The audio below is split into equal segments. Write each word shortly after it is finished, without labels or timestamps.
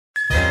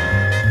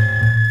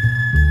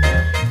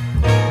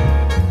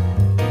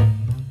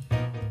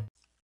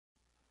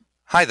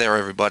Hi there,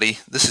 everybody.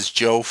 This is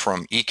Joe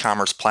from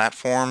Ecommerce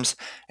Platforms,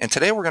 and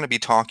today we're going to be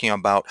talking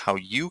about how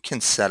you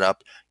can set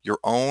up your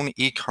own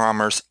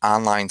e-commerce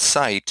online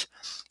site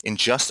in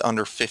just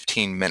under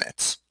 15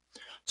 minutes.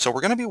 So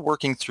we're going to be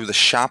working through the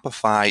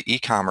Shopify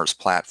e-commerce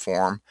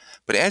platform,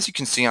 but as you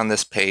can see on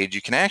this page,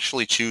 you can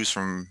actually choose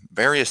from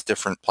various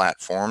different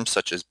platforms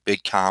such as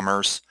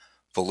BigCommerce,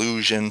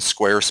 Volusion,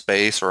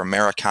 Squarespace, or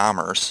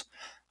AmeriCommerce.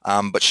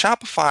 But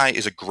Shopify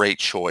is a great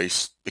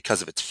choice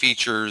because of its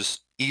features,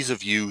 ease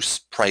of use,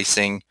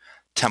 pricing,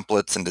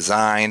 templates and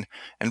design,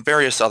 and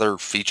various other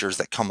features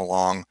that come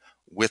along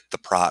with the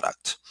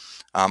product.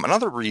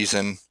 Another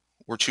reason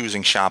we're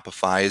choosing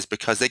Shopify is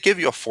because they give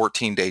you a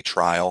 14-day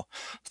trial.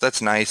 So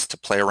that's nice to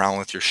play around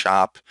with your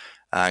shop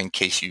in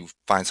case you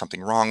find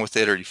something wrong with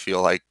it or you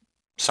feel like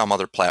some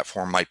other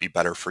platform might be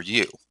better for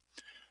you.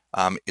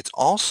 It's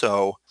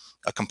also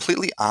a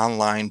completely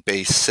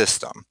online-based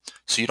system,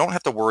 so you don't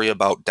have to worry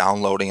about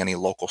downloading any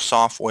local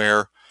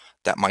software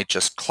that might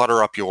just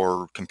clutter up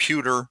your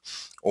computer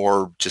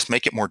or just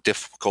make it more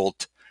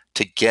difficult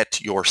to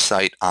get your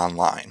site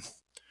online.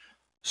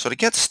 So to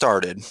get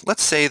started,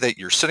 let's say that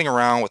you're sitting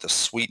around with a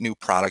sweet new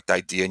product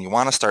idea and you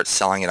want to start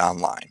selling it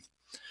online.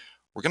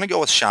 We're going to go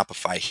with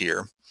Shopify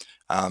here.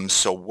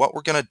 So what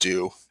we're going to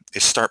do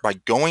is start by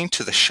going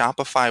to the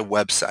Shopify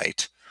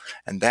website,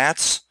 and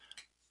that's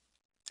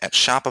at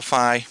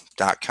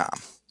shopify.com.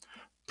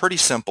 Pretty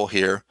simple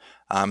here.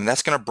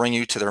 That's going to bring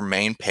you to their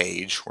main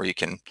page where you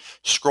can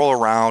scroll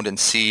around and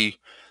see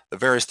the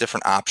various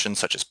different options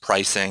such as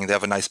pricing. They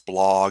have a nice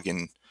blog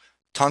and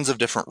tons of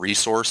different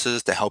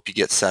resources to help you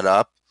get set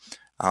up.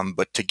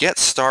 But to get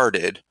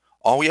started,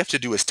 all we have to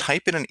do is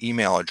type in an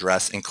email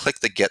address and click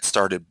the Get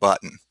Started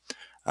button.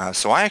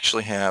 So I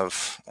actually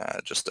have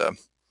just a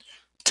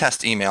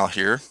test email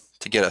here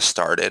to get us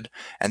started,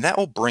 and that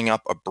will bring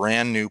up a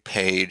brand new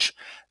page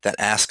that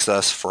asks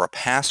us for a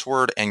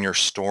password and your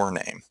store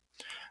name.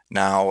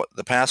 Now,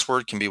 the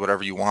password can be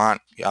whatever you want.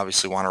 You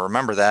obviously want to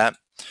remember that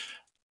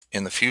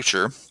in the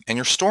future, and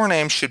your store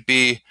name should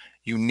be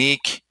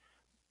unique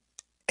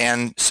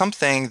and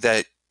something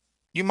that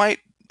you might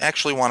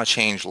actually want to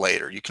change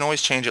later. You can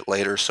always change it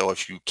later, so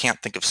if you can't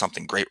think of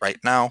something great right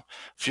now,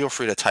 feel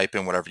free to type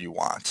in whatever you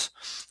want.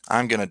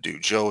 I'm going to do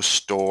Joe's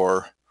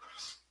Store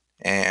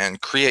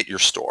and create your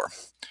store.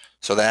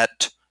 So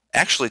that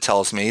actually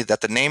tells me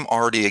that the name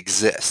already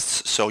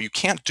exists, so you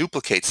can't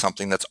duplicate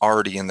something that's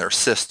already in their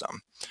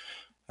system.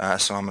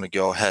 So I'm going to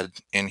go ahead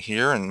in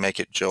here and make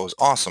it Joe's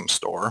Awesome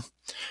Store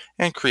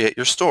and create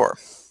your store.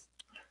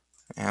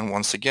 And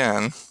once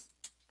again,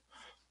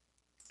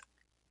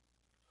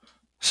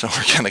 so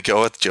we're going to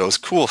go with Joe's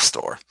Cool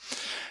Store.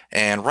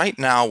 And right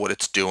now what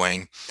it's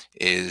doing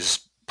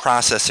is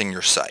processing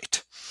your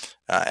site.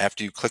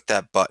 After you click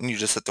that button, you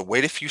just have to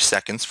wait a few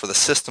seconds for the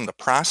system to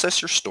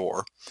process your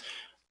store,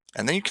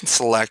 and then you can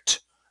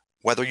select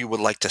whether you would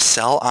like to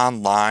sell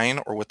online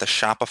or with the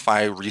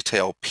Shopify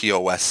retail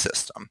POS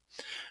system.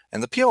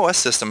 And the POS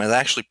system is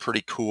actually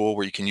pretty cool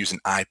where you can use an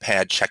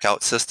iPad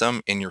checkout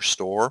system in your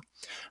store.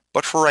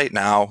 But for right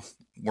now,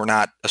 we're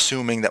not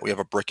assuming that we have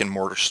a brick and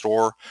mortar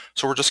store,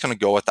 so we're just going to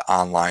go with the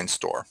online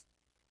store.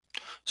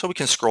 So we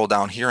can scroll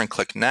down here and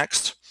click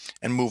Next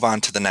and move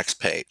on to the next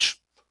page.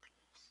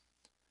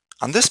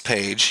 On this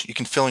page, you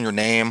can fill in your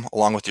name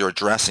along with your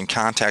address and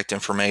contact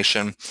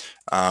information.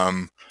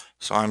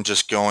 So I'm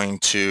just going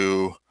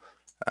to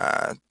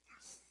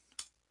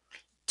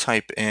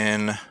type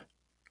in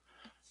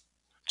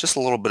just a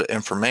little bit of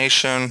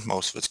information.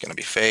 Most of it's going to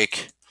be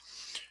fake.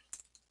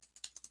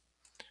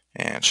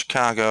 And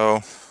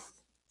Chicago,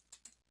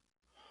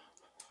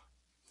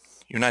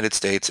 United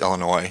States,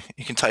 Illinois.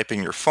 You can type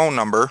in your phone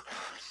number.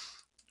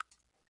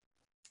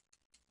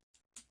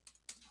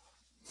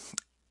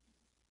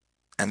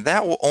 And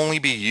that will only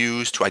be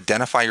used to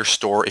identify your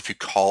store if you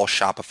call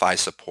Shopify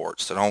support.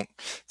 So don't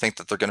think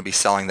that they're going to be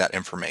selling that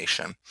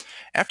information.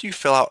 After you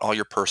fill out all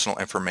your personal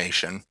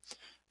information,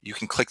 you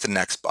can click the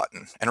Next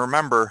button. And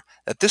remember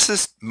that this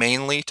is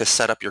mainly to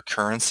set up your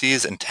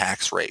currencies and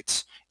tax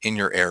rates in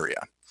your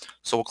area.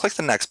 So we'll click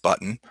the Next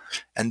button,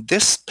 and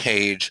this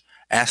page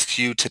asks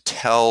you to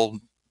tell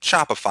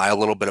Shopify a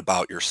little bit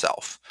about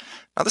yourself.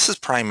 Now this is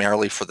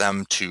primarily for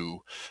them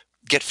to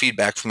get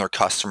feedback from their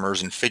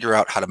customers and figure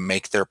out how to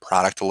make their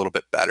product a little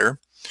bit better.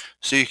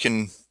 So you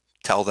can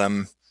tell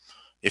them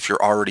if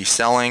you're already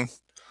selling,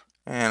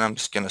 and I'm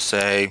just going to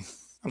say,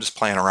 I'm just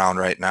playing around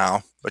right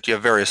now, but you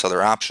have various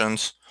other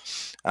options.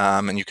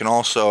 And you can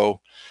also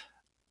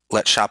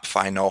let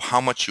Shopify know how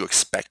much you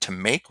expect to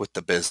make with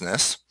the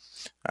business.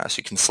 So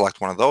you can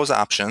select one of those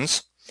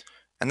options.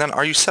 And then,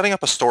 are you setting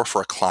up a store for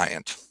a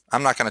client?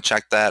 I'm not going to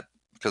check that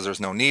because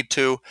there's no need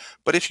to,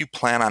 but if you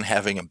plan on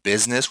having a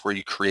business where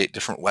you create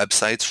different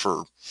websites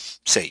for,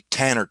 say,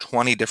 10 or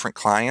 20 different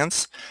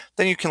clients,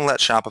 then you can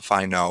let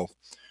Shopify know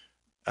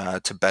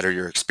to better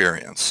your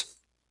experience.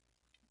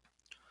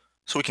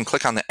 So we can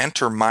click on the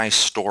Enter My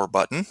Store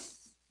button.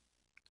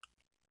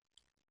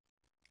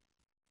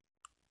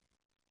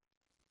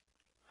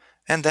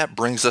 And that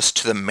brings us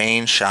to the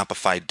main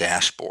Shopify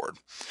dashboard.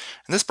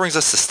 And this brings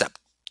us to step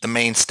the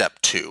main step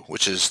 2,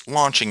 which is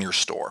launching your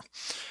store.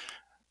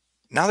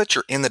 Now that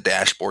you're in the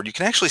dashboard, you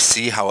can actually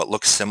see how it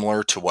looks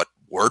similar to what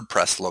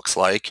WordPress looks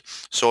like.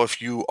 So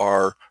if you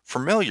are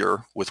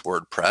familiar with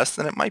WordPress,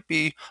 then it might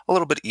be a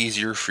little bit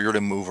easier for you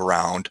to move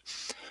around.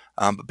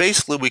 But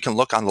basically, we can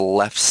look on the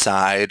left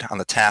side on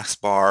the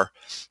taskbar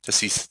to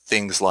see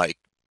things like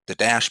the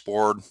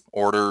dashboard,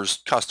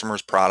 orders,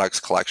 customers, products,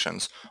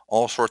 collections,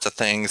 all sorts of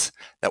things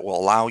that will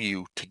allow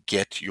you to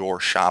get your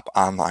shop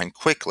online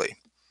quickly.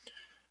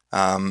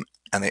 And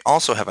they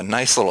also have a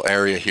nice little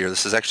area here.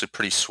 This is actually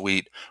pretty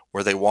sweet,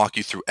 where they walk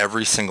you through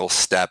every single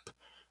step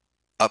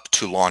up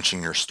to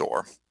launching your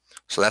store.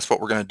 So that's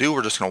what we're going to do.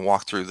 We're just going to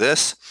walk through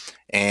this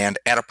and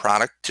add a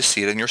product to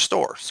see it in your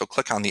store. So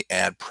click on the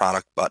Add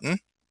Product button.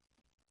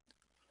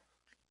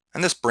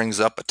 And this brings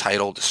up a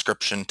title,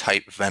 description,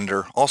 type,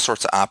 vendor, all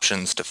sorts of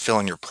options to fill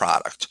in your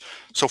product.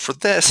 So for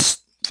the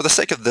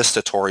sake of this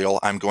tutorial,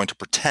 I'm going to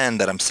pretend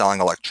that I'm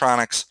selling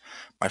electronics.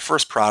 My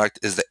first product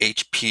is the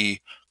HP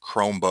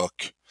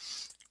Chromebook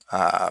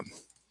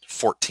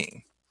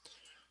 14.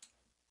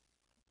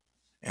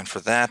 And for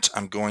that,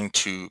 I'm going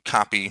to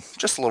copy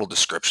just a little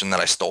description that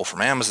I stole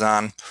from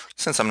Amazon,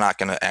 since I'm not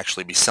going to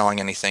actually be selling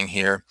anything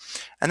here.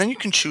 And then you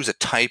can choose a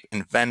type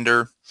and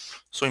vendor.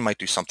 So we might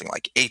do something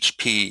like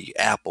HP,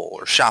 Apple,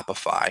 or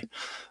Shopify,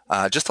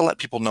 just to let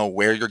people know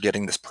where you're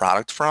getting this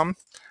product from.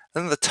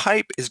 And then the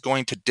type is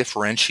going to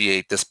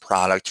differentiate this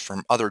product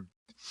from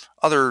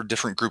other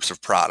different groups of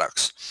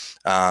products.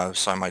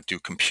 So I might do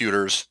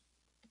computers.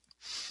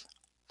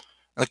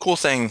 And the cool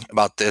thing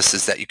about this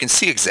is that you can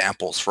see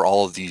examples for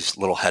all of these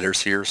little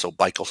headers here, so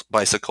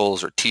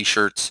bicycles or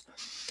t-shirts.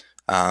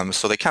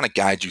 So they kind of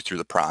guide you through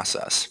the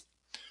process.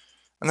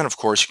 And then of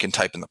course you can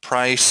type in the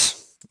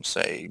price,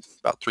 say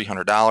about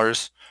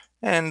 $300,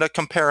 and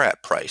compare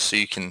at price, so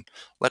you can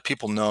let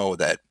people know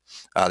that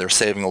they're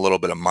saving a little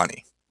bit of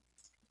money.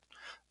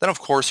 Then of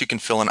course you can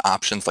fill in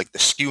options like the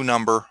SKU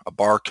number, a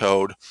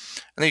barcode,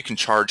 and then you can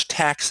charge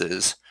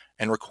taxes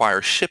and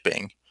require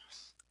shipping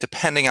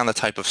depending on the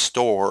type of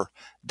store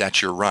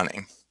that you're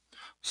running.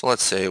 So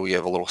let's say we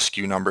have a little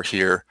SKU number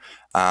here.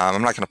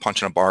 I'm not going to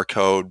punch in a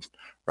barcode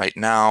right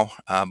now,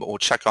 but we'll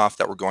check off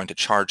that we're going to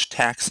charge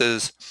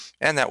taxes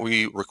and that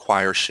we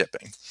require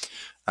shipping.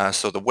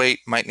 So the weight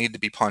might need to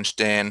be punched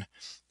in,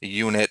 the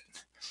unit,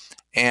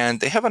 and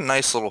they have a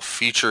nice little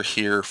feature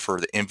here for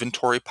the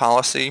inventory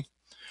policy.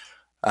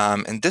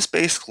 And this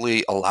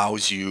basically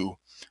allows you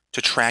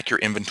to track your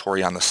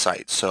inventory on the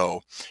site.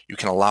 So you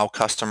can allow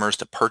customers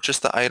to purchase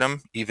the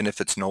item even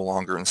if it's no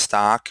longer in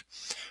stock.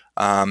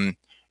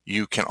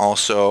 You can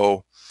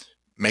also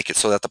make it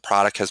so that the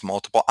product has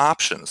multiple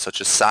options, such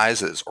as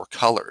sizes or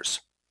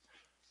colors.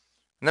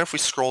 And then if we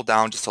scroll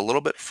down just a little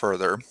bit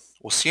further,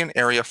 we'll see an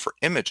area for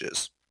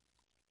images.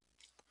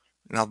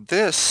 Now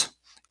this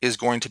is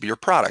going to be your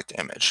product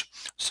image.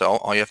 So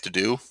all you have to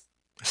do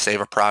is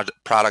save a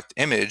product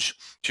image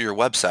to your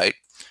website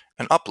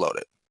and upload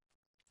it.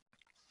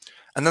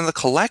 And then the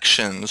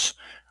collections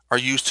are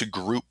used to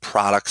group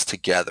products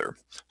together.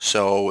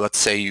 So let's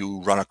say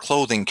you run a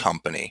clothing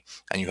company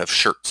and you have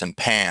shirts and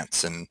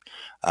pants and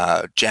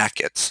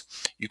jackets.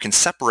 You can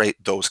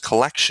separate those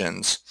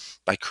collections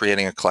by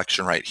creating a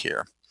collection right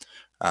here.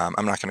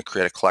 I'm not going to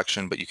create a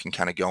collection, but you can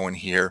kind of go in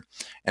here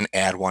and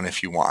add one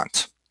if you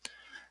want.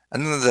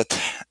 And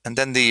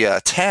then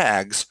the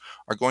tags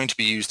are going to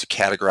be used to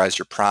categorize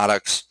your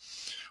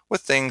products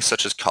with things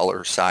such as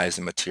color, size,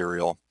 and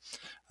material.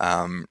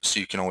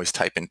 So you can always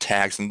type in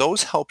tags, and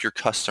those help your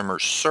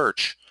customers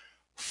search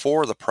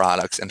for the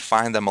products and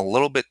find them a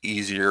little bit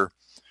easier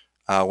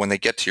when they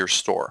get to your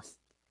store.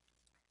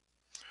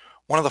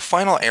 One of the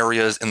final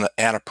areas in the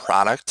Add a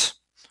Product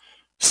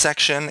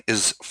section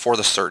is for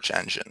the search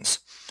engines.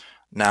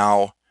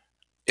 Now,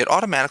 it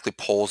automatically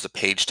pulls the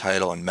page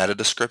title and meta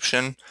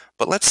description,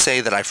 but let's say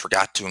that I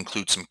forgot to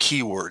include some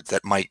keywords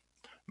that might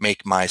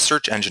make my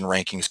search engine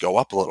rankings go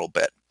up a little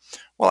bit.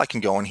 Well, I can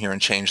go in here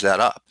and change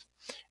that up.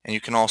 And you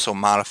can also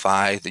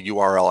modify the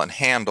URL and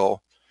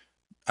handle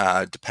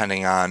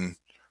depending on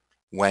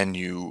when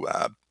you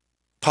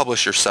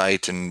publish your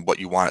site and what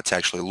you want it to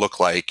actually look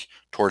like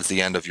towards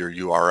the end of your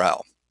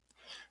URL.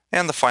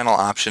 And the final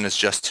option is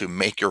just to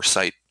make your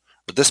site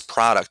or this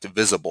product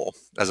visible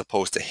as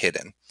opposed to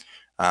hidden.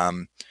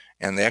 And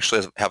they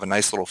actually have a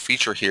nice little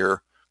feature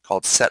here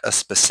called Set a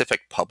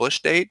Specific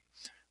Publish Date,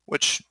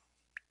 which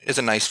is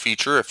a nice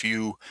feature if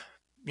you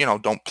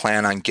don't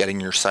plan on getting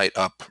your site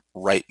up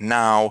right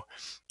now,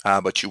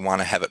 but you want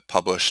to have it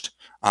published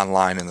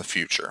online in the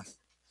future.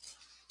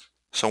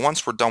 So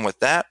once we're done with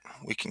that,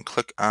 we can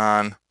click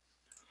on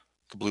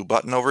the blue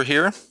button over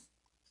here,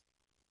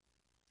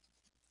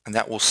 and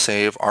that will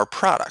save our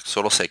product. So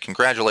it'll say,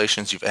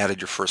 congratulations, you've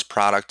added your first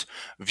product.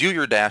 View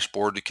your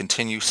dashboard to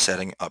continue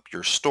setting up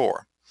your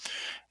store.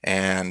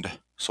 And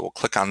so we'll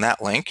click on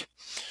that link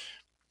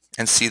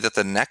and see that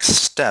the next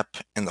step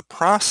in the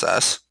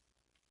process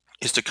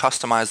is to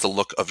customize the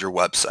look of your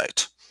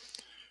website.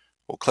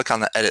 We'll click on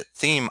the Edit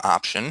Theme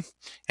option,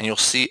 and you'll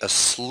see a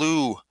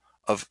slew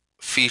of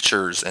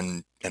features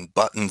and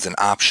buttons and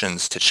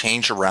options to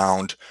change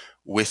around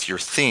with your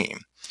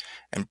theme.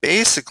 And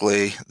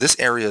basically, this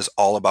area is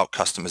all about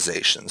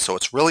customization. So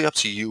it's really up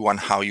to you on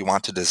how you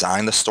want to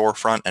design the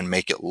storefront and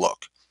make it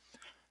look.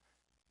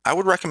 I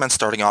would recommend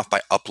starting off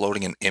by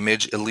uploading an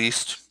image at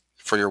least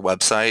for your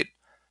website.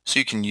 So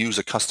you can use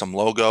a custom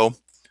logo,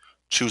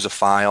 choose a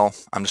file.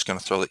 I'm just going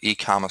to throw the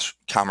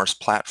Ecommerce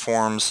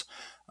platforms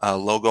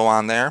logo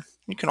on there.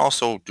 You can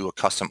also do a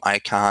custom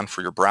icon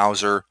for your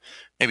browser,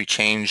 maybe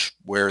change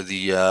where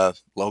the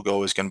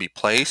logo is going to be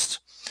placed,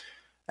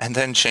 and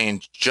then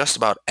change just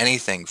about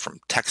anything from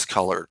text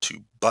color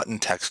to button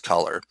text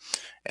color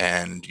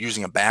and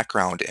using a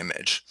background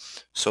image.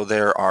 So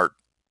there are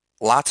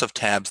lots of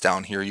tabs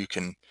down here you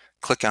can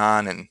click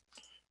on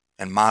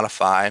and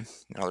modify.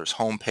 There's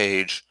home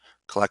page,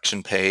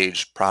 collection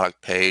page,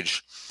 product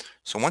page.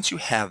 So once you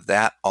have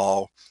that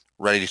all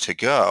ready to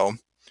go,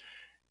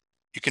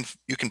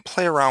 you can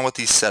play around with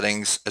these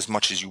settings as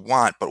much as you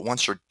want, but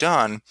once you're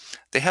done,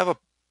 they have a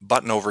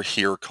button over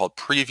here called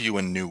Preview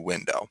in New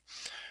Window.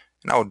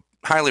 And I would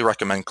highly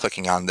recommend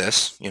clicking on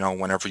this,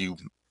 whenever you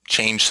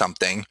change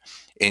something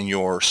in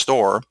your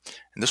store,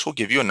 and this will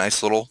give you a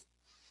nice little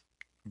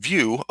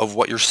view of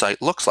what your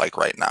site looks like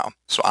right now.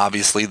 So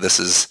obviously this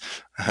is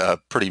a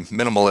pretty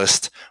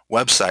minimalist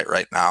website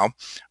right now,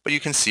 but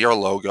you can see our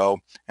logo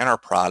and our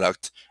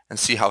product and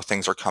see how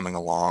things are coming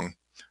along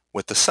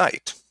with the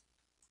site.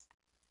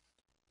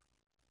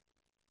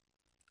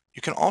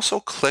 You can also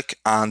click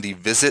on the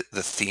Visit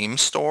the Theme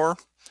Store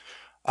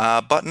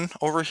button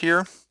over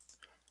here,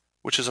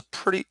 which is a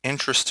pretty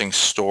interesting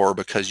store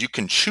because you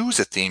can choose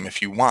a theme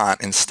if you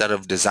want instead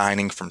of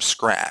designing from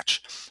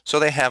scratch. So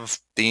they have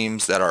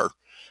themes that are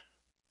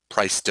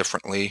priced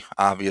differently,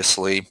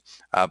 obviously,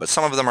 but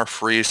some of them are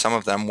free. Some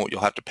of them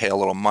you'll have to pay a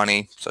little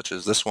money, such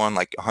as this one,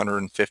 like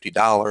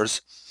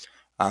 $150.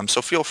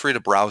 So feel free to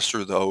browse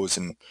through those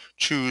and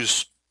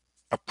choose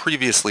a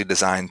previously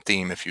designed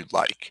theme if you'd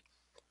like.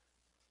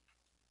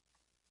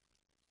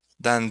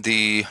 Then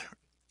the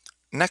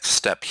next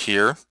step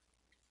here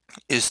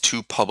is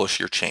to publish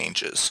your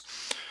changes.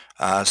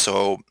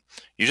 So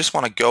you just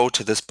want to go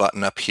to this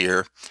button up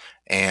here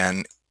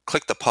and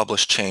click the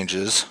Publish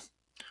Changes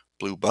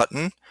blue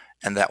button,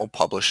 and that will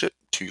publish it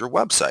to your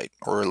website,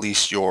 or at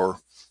least your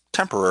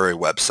temporary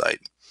website.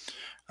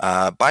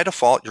 By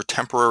default, your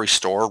temporary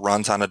store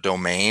runs on a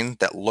domain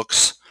that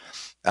looks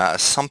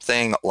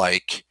something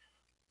like,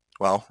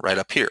 well, right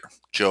up here,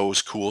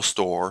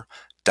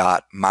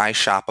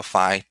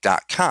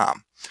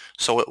 joescoolstore.myshopify.com.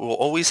 So it will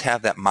always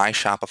have that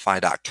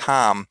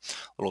myshopify.com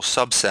little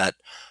subset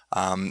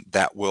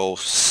that will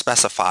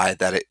specify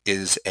that it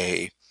is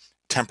a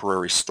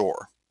temporary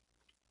store.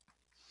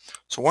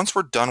 So once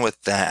we're done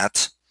with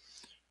that,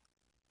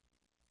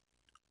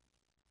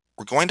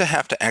 we're going to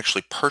have to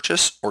actually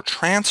purchase or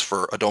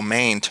transfer a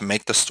domain to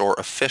make the store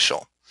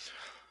official.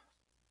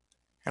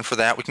 And for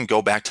that, we can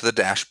go back to the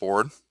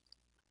dashboard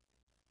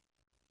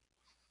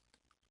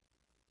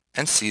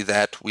and see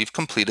that we've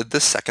completed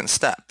this second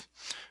step.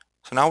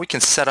 So now we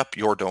can set up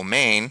your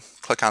domain,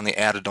 click on the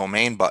Add a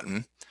Domain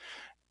button,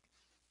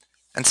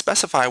 and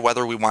specify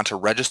whether we want to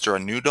register a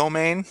new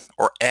domain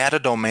or add a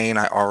domain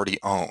I already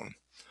own.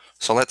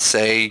 So let's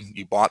say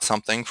you bought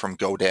something from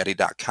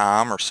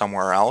GoDaddy.com or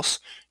somewhere else.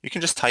 You can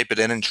just type it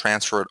in and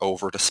transfer it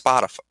over to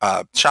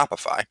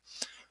Shopify.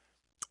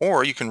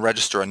 Or you can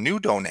register a new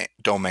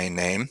domain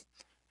name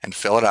and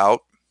fill it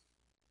out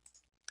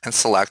and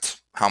select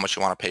how much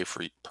you want to pay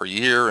per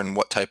year and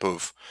what type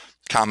of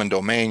common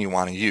domain you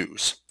want to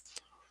use.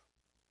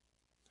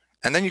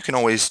 And then you can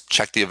always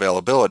check the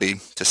availability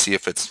to see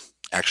if it's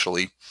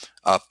actually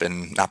up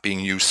and not being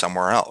used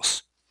somewhere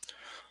else.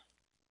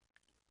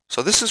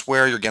 So this is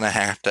where you're going to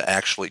have to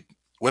actually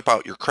whip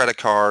out your credit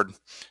card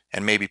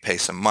and maybe pay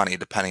some money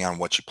depending on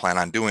what you plan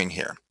on doing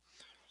here.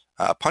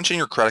 Punch in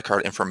your credit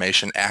card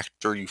information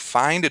after you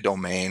find a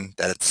domain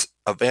that it's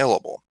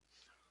available.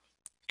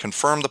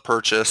 Confirm the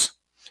purchase,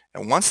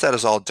 and once that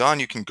is all done,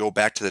 you can go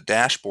back to the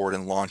dashboard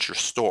and launch your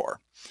store.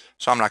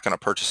 So I'm not going to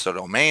purchase a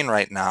domain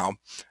right now,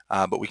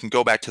 but we can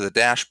go back to the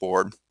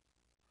dashboard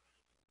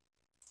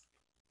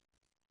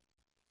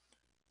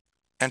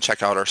and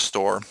check out our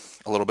store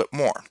a little bit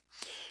more.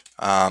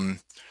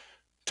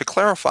 To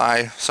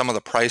clarify some of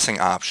the pricing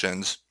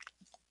options,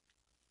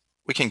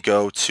 we can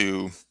go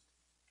to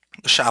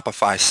the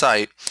Shopify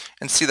site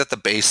and see that the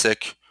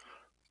basic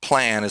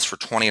plan is for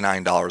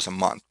 $29 a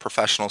month.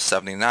 Professional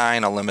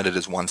 $79, unlimited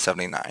is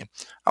 $179.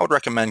 I would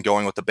recommend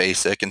going with the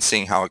basic and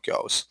seeing how it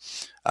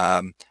goes.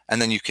 And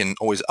then you can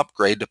always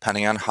upgrade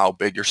depending on how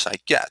big your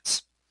site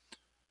gets.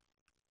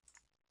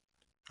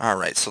 All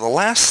right, so the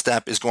last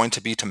step is going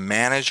to be to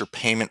manage your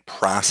payment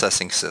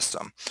processing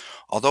system.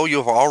 Although you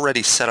have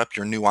already set up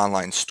your new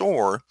online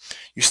store,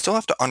 you still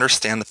have to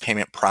understand the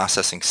payment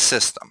processing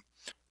system.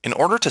 In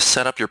order to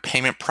set up your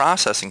payment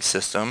processing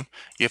system,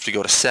 you have to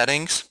go to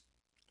Settings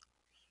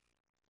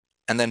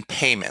and then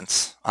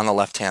Payments on the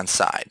left-hand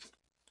side.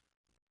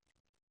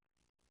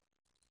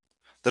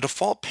 The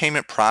default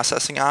payment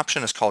processing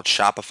option is called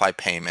Shopify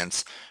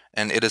Payments,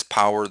 and it is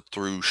powered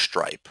through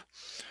Stripe.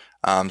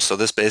 So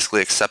this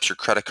basically accepts your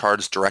credit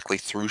cards directly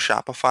through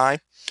Shopify.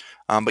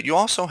 But you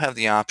also have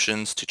the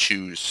options to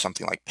choose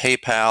something like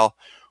PayPal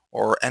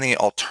or any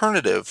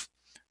alternative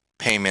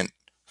payment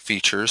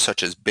features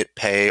such as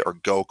BitPay or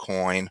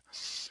GoCoin.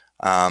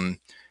 Um,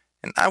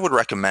 and I would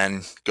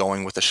recommend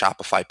going with the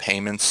Shopify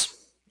payments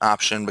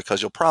option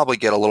because you'll probably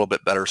get a little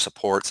bit better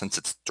support since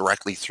it's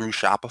directly through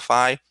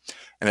Shopify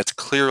and it's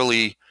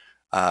clearly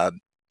uh,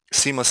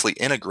 seamlessly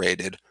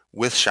integrated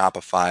with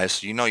Shopify,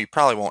 so you know you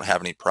probably won't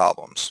have any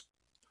problems.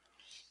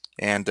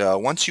 And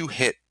once you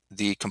hit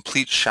the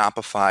Complete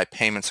Shopify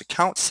Payments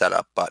Account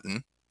Setup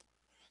button,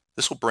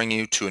 this will bring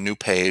you to a new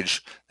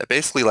page that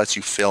basically lets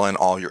you fill in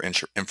all your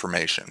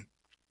information.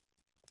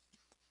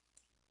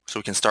 So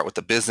we can start with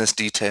the business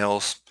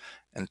details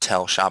and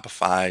tell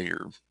Shopify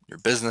your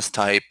business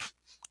type,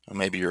 or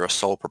maybe you're a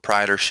sole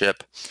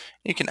proprietorship.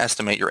 You can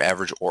estimate your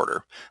average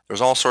order.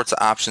 There's all sorts of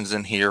options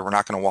in here. We're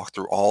not going to walk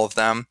through all of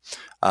them,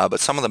 but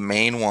some of the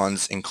main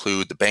ones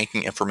include the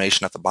banking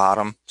information at the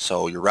bottom,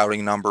 so your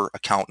routing number,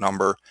 account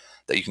number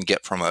that you can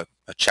get from a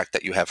check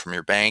that you have from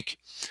your bank,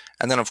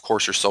 and then of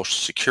course your social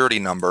security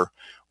number,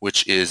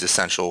 which is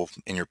essential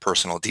in your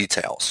personal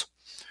details.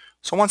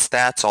 So once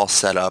that's all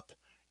set up,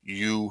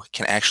 you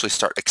can actually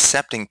start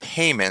accepting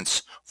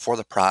payments for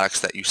the products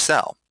that you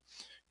sell.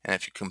 And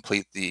if you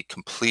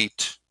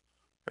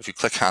if you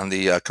click on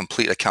the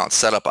complete account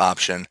setup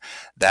option,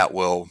 that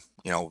will,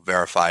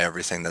 verify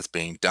everything that's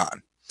being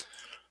done.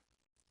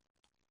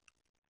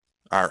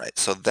 All right,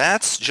 so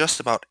that's just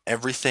about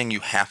everything you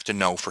have to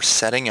know for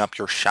setting up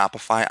your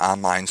Shopify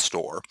online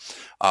store.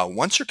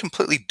 Once you're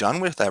completely done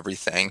with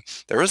everything,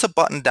 there is a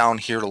button down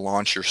here to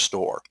launch your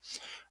store.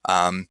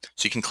 So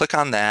you can click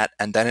on that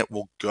and then it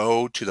will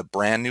go to the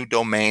brand new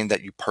domain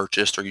that you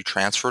purchased or you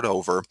transferred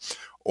over,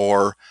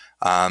 or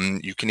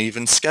you can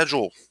even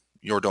schedule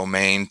your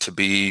domain to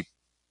be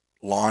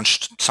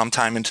launched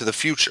sometime into the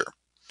future.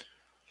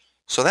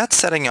 So that's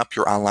setting up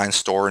your online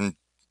store in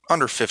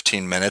under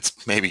 15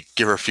 minutes, maybe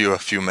give or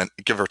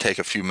take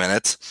a few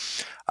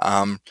minutes.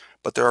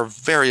 But there are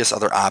various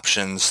other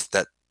options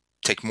that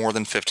take more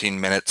than 15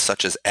 minutes,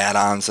 such as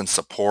add-ons and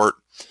support.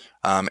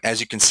 As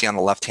you can see on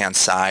the left-hand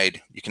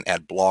side, you can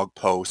add blog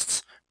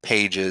posts,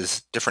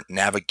 pages, different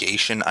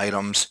navigation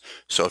items.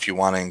 So if you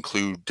want to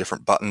include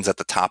different buttons at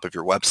the top of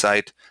your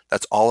website,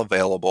 that's all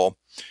available.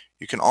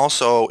 You can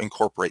also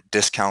incorporate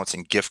discounts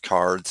and gift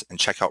cards and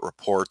checkout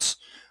reports.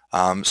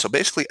 So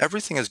basically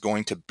everything is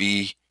going to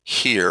be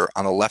here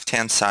on the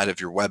left-hand side of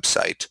your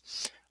website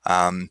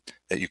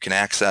that you can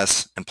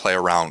access and play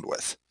around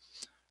with.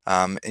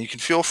 And you can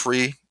feel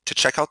free to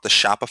check out the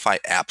Shopify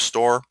App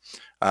Store,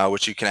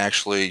 which you can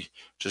actually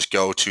just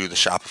go to the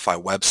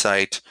Shopify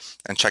website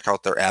and check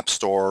out their App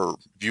Store,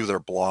 view their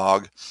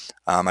blog.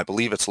 I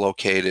believe it's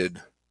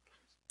located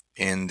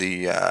in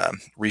the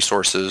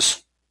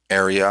resources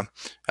area.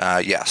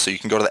 So you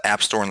can go to the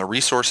App Store in the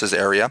resources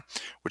area,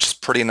 which is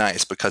pretty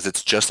nice because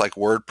it's just like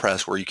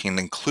WordPress where you can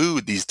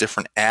include these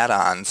different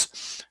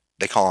add-ons,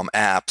 they call them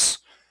apps,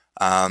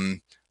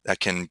 that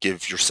can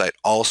give your site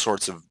all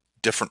sorts of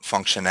different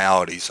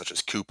functionalities such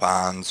as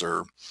coupons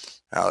or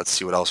let's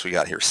see what else we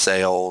got here,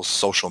 sales,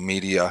 social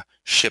media,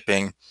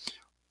 shipping,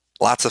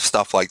 lots of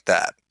stuff like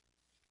that.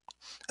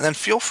 And then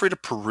feel free to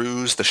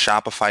peruse the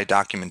Shopify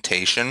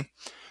documentation,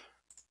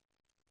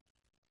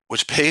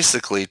 which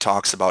basically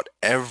talks about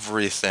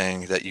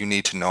everything that you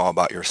need to know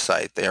about your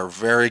site. They are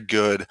very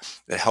good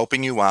at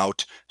helping you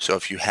out. So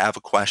if you have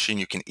a question,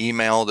 you can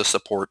email the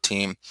support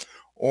team,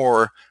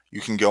 or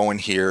you can go in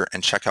here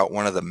and check out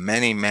one of the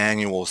many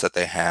manuals that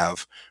they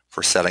have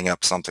for setting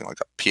up something like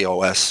a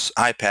POS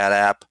iPad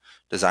app,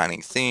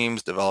 designing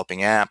themes, developing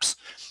apps,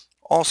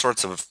 all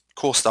sorts of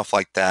cool stuff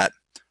like that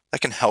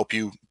that can help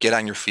you get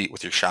on your feet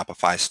with your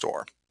Shopify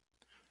store.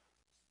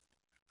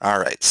 All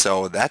right,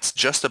 so that's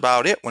just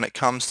about it when it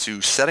comes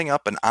to setting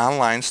up an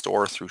online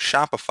store through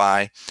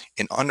Shopify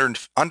in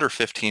under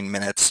 15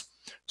 minutes.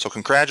 So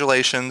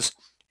congratulations,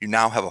 you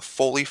now have a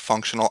fully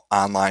functional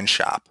online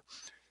shop.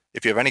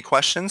 If you have any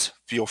questions,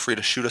 feel free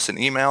to shoot us an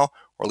email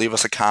or leave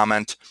us a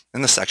comment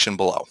in the section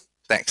below.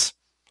 Thanks.